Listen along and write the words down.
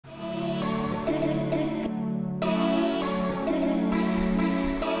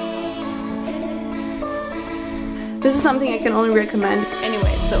this is something I can only recommend.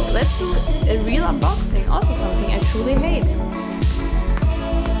 Anyway, so let's do a real unboxing. Also something I truly hate.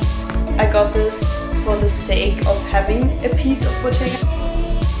 I got this for the sake of having a piece of Bottega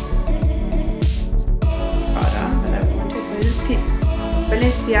Prada that I wanted with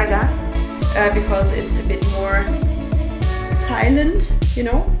Balenciaga because it's a bit more silent, you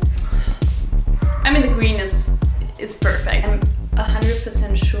know. I mean, the green is perfect. I'm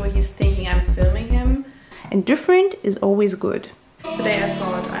 100% sure he's thinking I'm filming him. And different is always good. Today I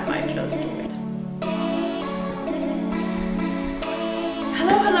thought I might just do it.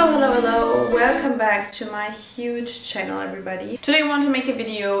 Hello. Welcome back to my huge channel, everybody. Today I want to make a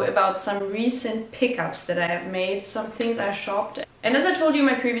video about some recent pickups that I have made, some things I shopped. And as I told you in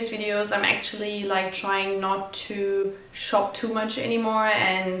my previous videos, I'm actually like trying not to shop too much anymore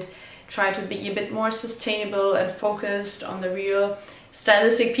and try to be a bit more sustainable and focused on the real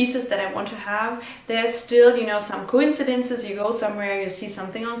stylistic pieces that I want to have. There's still, you know, some coincidences. You go somewhere, you see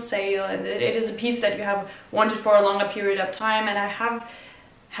something on sale, and it is a piece that you have wanted for a longer period of time, and I have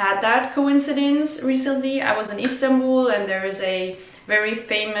had that coincidence recently. I was in Istanbul and there is a very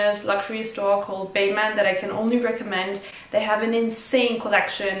famous luxury store called Slimane that I can only recommend. They have an insane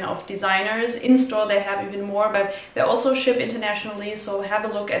collection of designers. In store they have even more, but they also ship internationally, so have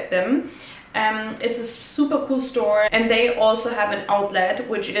a look at them. It's a super cool store, and they also have an outlet,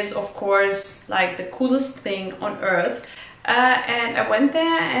 which is of course like the coolest thing on earth. And I went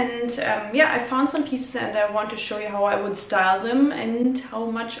there and yeah, I found some pieces and I want to show you how I would style them and how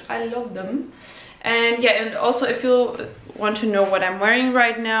much I love them. And yeah, and also if you want to know what I'm wearing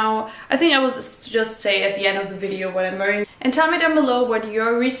right now, I think I will just say at the end of the video what I'm wearing. And tell me down below what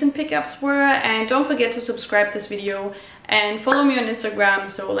your recent pickups were, and don't forget to subscribe this video and follow me on Instagram.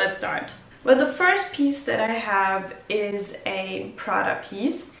 So let's start. Well, the first piece that I have is a Prada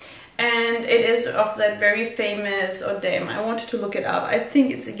piece. And it is of that very famous, oh damn, I wanted to look it up. I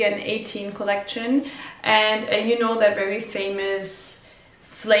think it's again 18 collection. And you know that very famous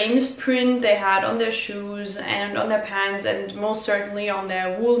flames print they had on their shoes and on their pants, and most certainly on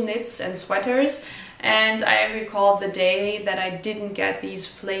their wool knits and sweaters. And I recall the day that I didn't get these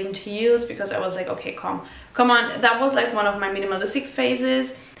flamed heels because I was like, okay, come on. That was like one of my minimalistic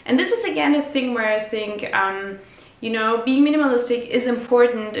phases. And this is again a thing where I think, you know, being minimalistic is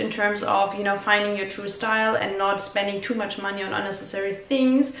important in terms of, you know, finding your true style and not spending too much money on unnecessary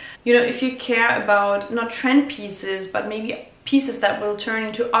things. You know, if you care about not trend pieces, but maybe pieces that will turn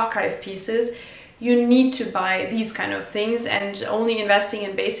into archive pieces, you need to buy these kind of things, and only investing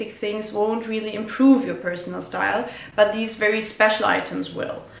in basic things won't really improve your personal style, but these very special items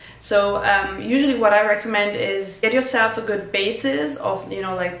will. So usually what I recommend is get yourself a good basis of, you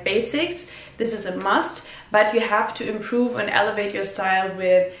know, like basics. This is a must, but you have to improve and elevate your style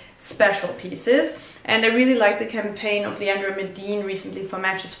with special pieces. And I really like the campaign of Leandra Medine recently for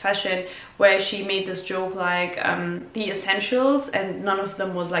Matches Fashion, where she made this joke like the essentials, and none of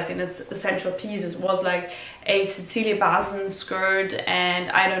them was like in its essential pieces. It was like a Cecilia Basen skirt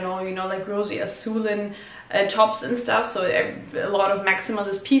and I don't know, you know, like Rosie Asulin tops and stuff, so a lot of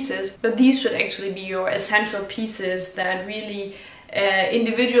maximalist pieces. But these should actually be your essential pieces that really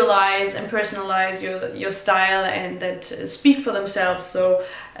individualize and personalize your style and that speak for themselves. So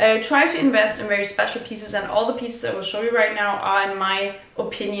try to invest in very special pieces, and all the pieces I will show you right now are, in my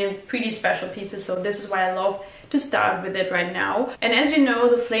opinion, pretty special pieces. So this is why I love to start with it right now. And as you know,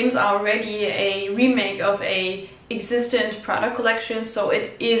 the flames are already a remake of a existent Prada collection, so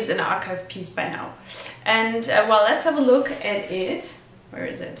it is an archive piece by now. And well, let's have a look at it. Where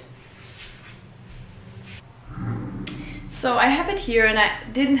is it? So I have it here, and I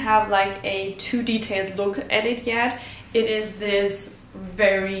didn't have like a too detailed look at it yet. It is this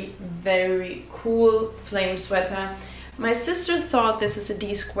very, very cool flame sweater. My sister thought this is a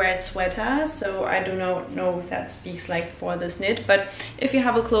D-squared sweater, so I do not know if that speaks like for this knit. But if you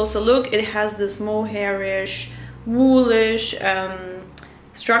have a closer look, it has this mohairish, woolish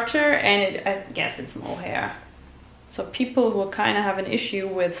structure, and I guess it's mohair. So people who kind of have an issue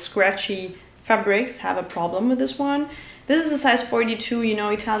with scratchy fabrics have a problem with this one. This is a size 42, you know,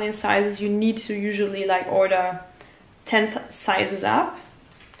 Italian sizes. You need to usually like order 10 sizes up.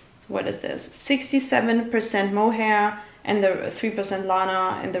 What is this? 67% mohair and the 3%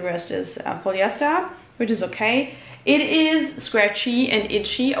 lana, and the rest is polyester, which is okay. It is scratchy and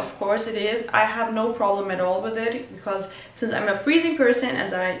itchy, of course it is. I have no problem at all with it because since I'm a freezing person,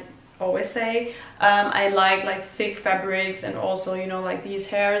 as I always say, I like thick fabrics and also, you know, like these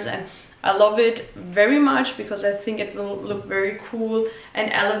hairs, and I love it very much because I think it will look very cool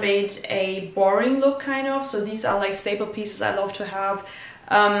and elevate a boring look kind of. So these are like staple pieces I love to have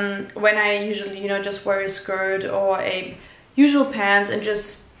when I usually, you know, just wear a skirt or a usual pants, and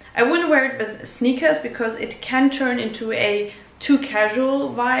just, I wouldn't wear it with sneakers because it can turn into a too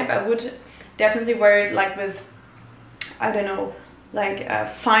casual vibe. I would definitely wear it like with, I don't know, like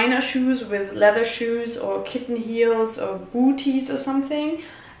finer shoes, with leather shoes or kitten heels or booties or something.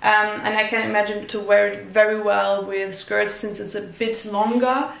 And I can imagine to wear it very well with skirts, since it's a bit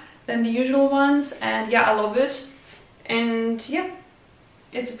longer than the usual ones. And yeah, I love it. And yeah,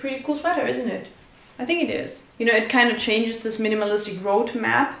 it's a pretty cool sweater, isn't it? I think it is. You know, it kind of changes this minimalistic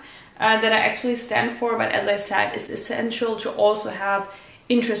roadmap that I actually stand for. But as I said, it's essential to also have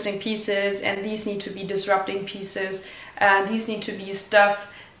interesting pieces, and these need to be disrupting pieces. These need to be stuff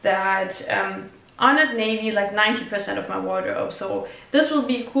that are not navy like 90% of my wardrobe. So this will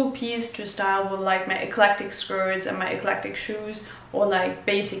be a cool piece to style with like my eclectic skirts and my eclectic shoes, or like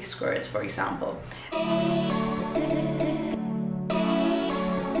basic skirts, for example.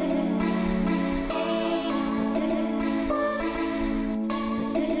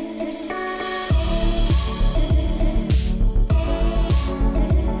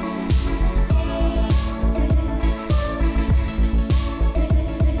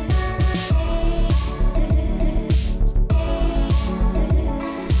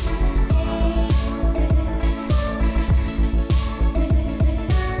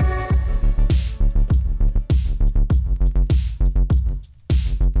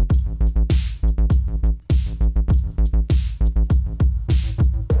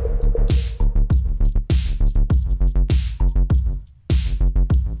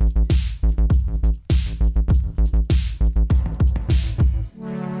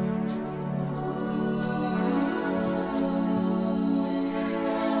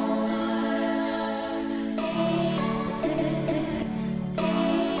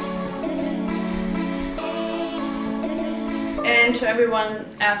 And to everyone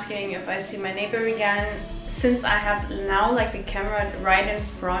asking if I see my neighbor again, since I have now like the camera right in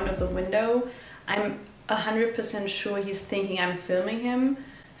front of the window, I'm 100% sure he's thinking I'm filming him.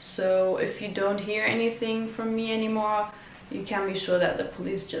 So if you don't hear anything from me anymore, you can be sure that the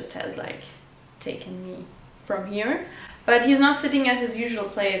police just has like taken me from here. But he's not sitting at his usual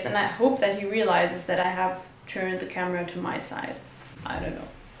place, and I hope that he realizes that I have turned the camera to my side. I don't know.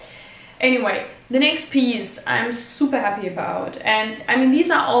 Anyway, the next piece I'm super happy about, and I mean, these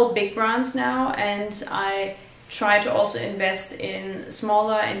are all big brands now, and I try to also invest in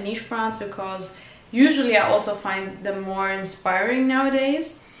smaller and niche brands because usually I also find them more inspiring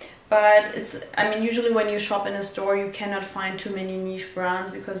nowadays. But it's, I mean, usually when you shop in a store, you cannot find too many niche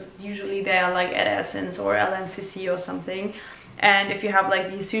brands because usually they are like at Essence or LNCC or something. And if you have like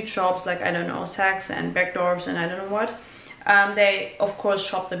these huge shops like, I don't know, Saks and Bergdorf's and I don't know what, they of course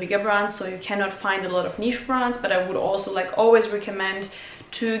shop the bigger brands, so you cannot find a lot of niche brands. But I would also like always recommend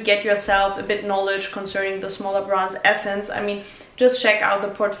to get yourself a bit knowledge concerning the smaller brands. Essence, I mean, just check out the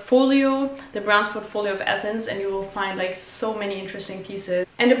portfolio, the brand's portfolio of Essence, and you will find like so many interesting pieces.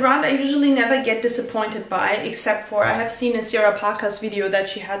 And a brand I usually never get disappointed by, except for I have seen in Sierra Parker's video that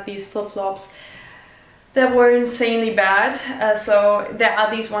she had these flip-flops that were insanely bad. So there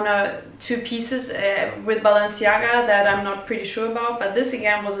are these one or two pieces with Balenciaga that I'm not pretty sure about, but this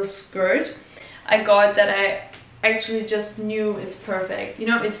again was a skirt I got that I actually just knew it's perfect. You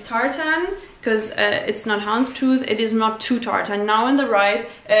know, it's tartan because it's not houndstooth. It is not too tartan. Now in the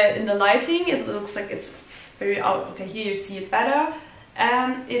in the lighting, it looks like it's very out. Okay, here you see it better.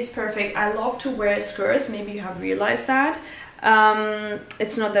 It's perfect. I love to wear skirts. Maybe you have realized that.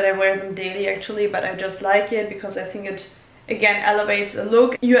 It's not that I wear them daily actually, but I just like it because I think it again elevates a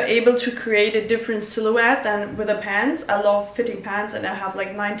look. You're able to create a different silhouette than with the pants. I love fitting pants, and I have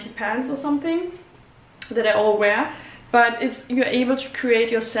like 90 pants or something that I all wear, but you're able to create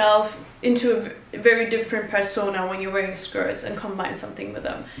yourself into a very different persona when you're wearing skirts and combine something with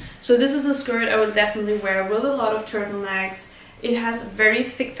them. So this is a skirt I will definitely wear with a lot of turtlenecks. It has very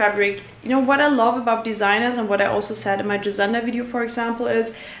thick fabric. You know what I love about designers, and what I also said in my Gisanda video, for example,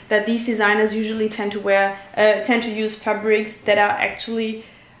 is that these designers usually tend to use fabrics that are actually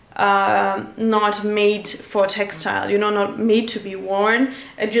not made for textile, you know, not made to be worn.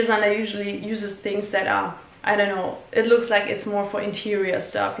 Gisanda usually uses things that are, I don't know, it looks like it's more for interior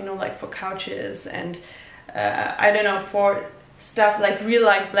stuff, you know, like for couches and I don't know, for stuff like real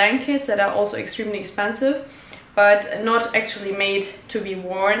light blankets that are also extremely expensive, but not actually made to be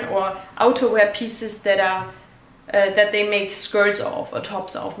worn, or outerwear pieces that are that they make skirts of or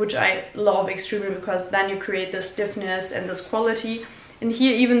tops of, which I love extremely because then you create this stiffness and this quality. And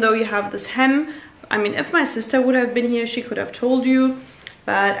here, even though you have this hem, I mean, if my sister would have been here, she could have told you,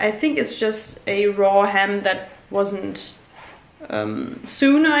 but I think it's just a raw hem that wasn't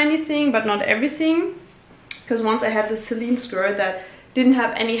soon or anything, but not everything. Because once I had the Celine skirt that didn't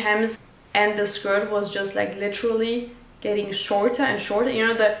have any hems, and the skirt was just like literally getting shorter and shorter. You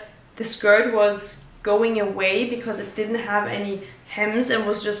know, the skirt was going away because it didn't have any hems and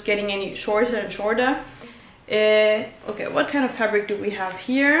was just getting any shorter and shorter. Okay, what kind of fabric do we have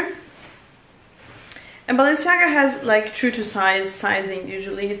here? And Balenciaga has like true to size sizing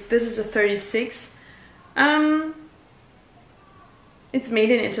usually. This is a 36. It's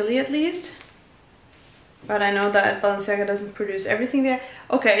made in Italy at least. But I know that Balenciaga doesn't produce everything there.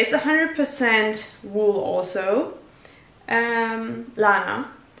 Okay, it's 100% wool also.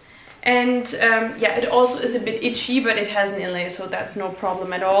 Lana. And yeah, it also is a bit itchy, but it has an inlay, so that's no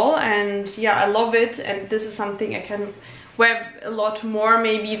problem at all. And yeah, I love it, and this is something I can wear a lot more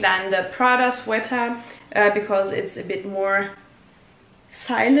maybe than the Prada sweater, because it's a bit more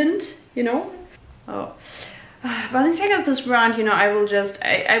silent, you know. Oh, Balenciaga is this brand, you know, I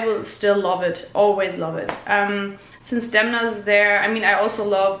will still love it, always love it. Since Demna's there, I mean, I also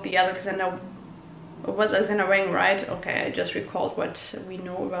love the Alexander. It was Alexander Wang, right? Okay, I just recalled what we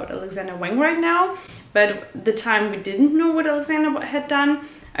know about Alexander Wang right now. But the time we didn't know what Alexander had done,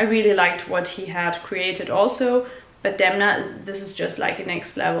 I really liked what he had created also. But Demna, this is just like a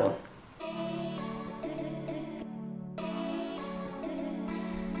next level.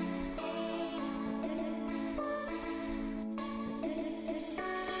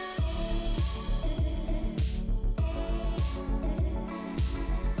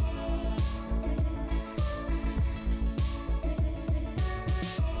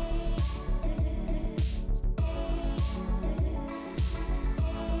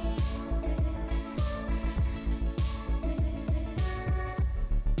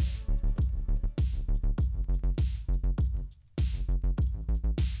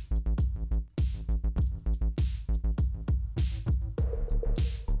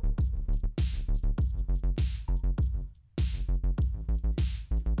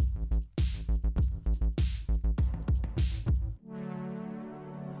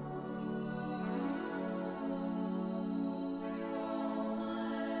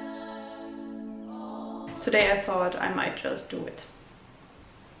 Today I thought I might just do it.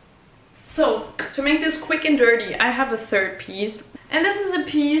 So, to make this quick and dirty, I have a third piece. And this is a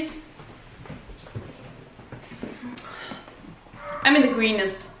piece... I mean, the green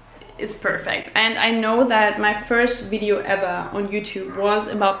is perfect. And I know that my first video ever on YouTube was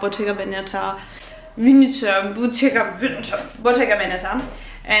about Bottega Veneta. Bottega Veneta.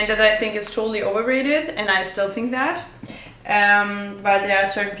 And that I think is totally overrated. And I still think that. But there are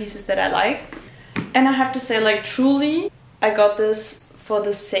certain pieces that I like. And I have to say, like, truly, I got this for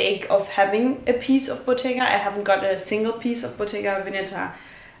the sake of having a piece of Bottega. I haven't got a single piece of Bottega Veneta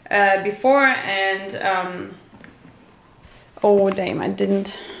before, and oh damn, I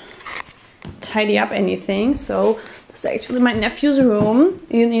didn't tidy up anything. So this is actually my nephew's room.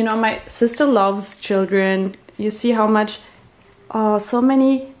 You know, my sister loves children. You see how much, oh, so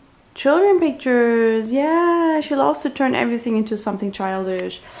many children pictures. Yeah, she loves to turn everything into something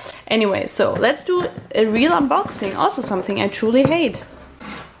childish. Anyway, so let's do a real unboxing. Also something I truly hate.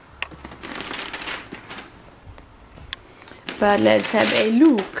 But let's have a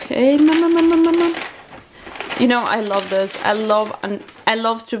look. Hey, mama. You know, I love this. I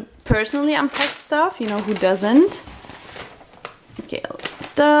love to personally unpack stuff. You know, who doesn't? Okay,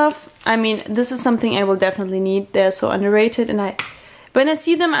 stuff. I mean, this is something I will definitely need. They're so underrated, and when I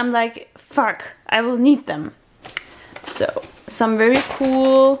see them, I'm like, fuck, I will need them. So, some very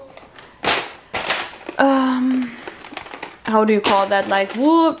cool, how do you call that, like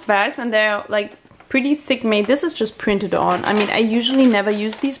wool bags, and they're like pretty thick made. This is just printed on. I mean, I usually never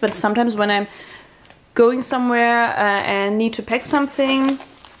use these, but sometimes when I'm going somewhere and need to pack something.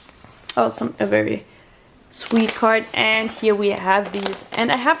 Oh, a very sweet card. And here we have these.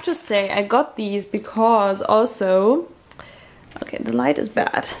 And I have to say, I got these because also... Okay, the light is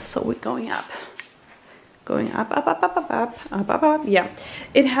bad, so we're going up. Going up. Yeah,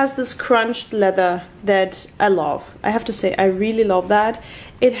 it has this crunched leather that I love. I have to say, I really love that.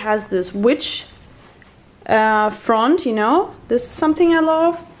 It has this witch front, you know. This is something I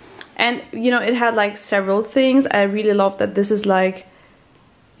love. And, you know, it had like several things. I really love that this is like,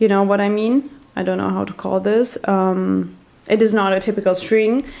 you know what I mean? I don't know how to call this. It is not a typical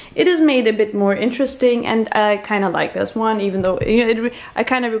string. It is made a bit more interesting, and I kind of like this one, even though, you know, I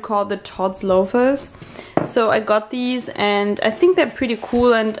kind of recall the Todd's loafers. So I got these, and I think they're pretty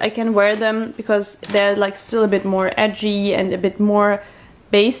cool, and I can wear them because they're like still a bit more edgy and a bit more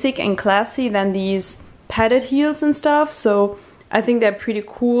basic and classy than these padded heels and stuff. So I think they're pretty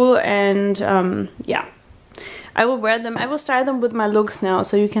cool, and yeah. I will wear them. I will style them with my looks now,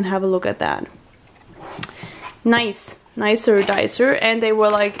 so you can have a look at that. Nicer dicer, and they were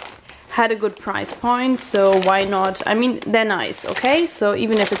like had a good price point, so why not? I mean, they're nice, okay? So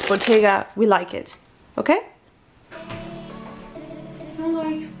even if it's Bottega, we like it, okay?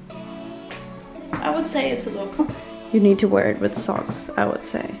 I would say it's a look. You need to wear it with socks, I would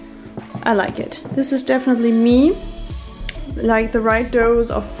say. I like it. This is definitely me. Like the right dose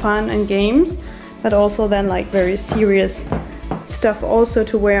of fun and games, but also then like very serious stuff also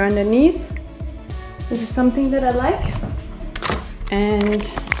to wear underneath. This is something that I like and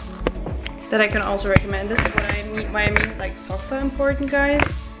that I can also recommend. This is what I mean, why I mean like socks are important, guys.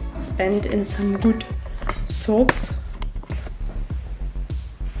 Spend in some good socks.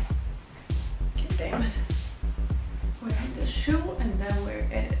 Okay, damn it. Wear this shoe and then wear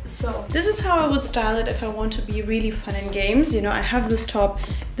it. So this is how I would style it if I want to be really fun in games. You know, I have this top.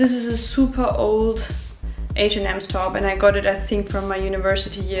 This is a super old H&M's top, and I got it, I think, from my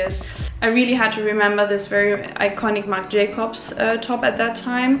university years. I really had to remember this very iconic Marc Jacobs top at that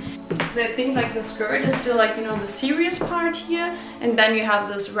time, because I think like the skirt is still like, you know, the serious part here, and then you have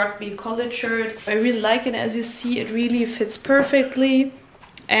this rugby collared shirt. I really like it. As you see, it really fits perfectly,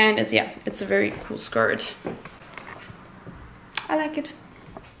 and it's, yeah, it's a very cool skirt. I like it.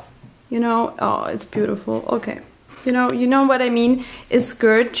 You know, oh, it's beautiful. Okay, you know what I mean. A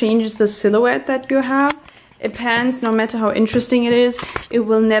skirt changes the silhouette that you have. A pants, no matter how interesting it is, it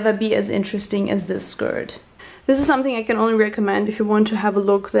will never be as interesting as this skirt. This is something I can only recommend if you want to have a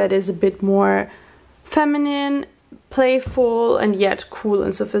look that is a bit more feminine, playful, and yet cool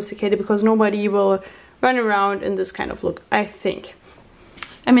and sophisticated, because nobody will run around in this kind of look, I think.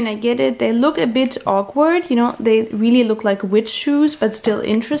 I mean, I get it. They look a bit awkward, you know, they really look like witch shoes, but still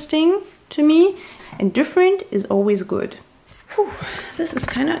interesting to me. And different is always good. Whew, this is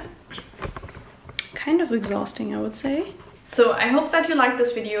kind of exhausting, I would say. So I hope that you liked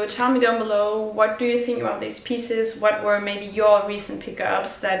this video. Tell me down below, what do you think about these pieces? What were maybe your recent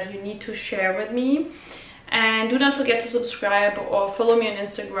pickups that you need to share with me? And do not forget to subscribe or follow me on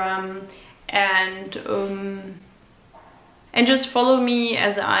Instagram, and just follow me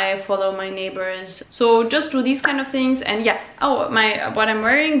as I follow my neighbors. So just do these kind of things. And yeah, oh, what I'm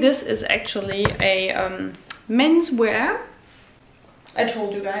wearing, this is actually a menswear. I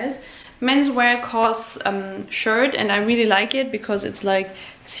told you guys. Menswear COS shirt, and I really like it because it's like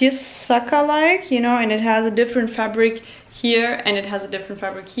seersucker-like, you know, and it has a different fabric here and it has a different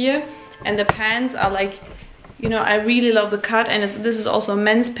fabric here, and the pants are like, you know, I really love the cut, and this is also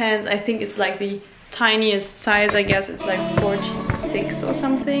men's pants. I think it's like the tiniest size, I guess it's like 46 or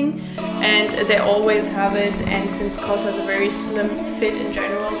something, and they always have it, and since COS has a very slim fit in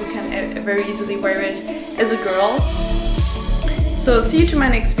general, you can very easily wear it as a girl. So see you to my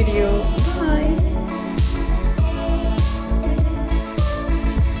next video. Bye!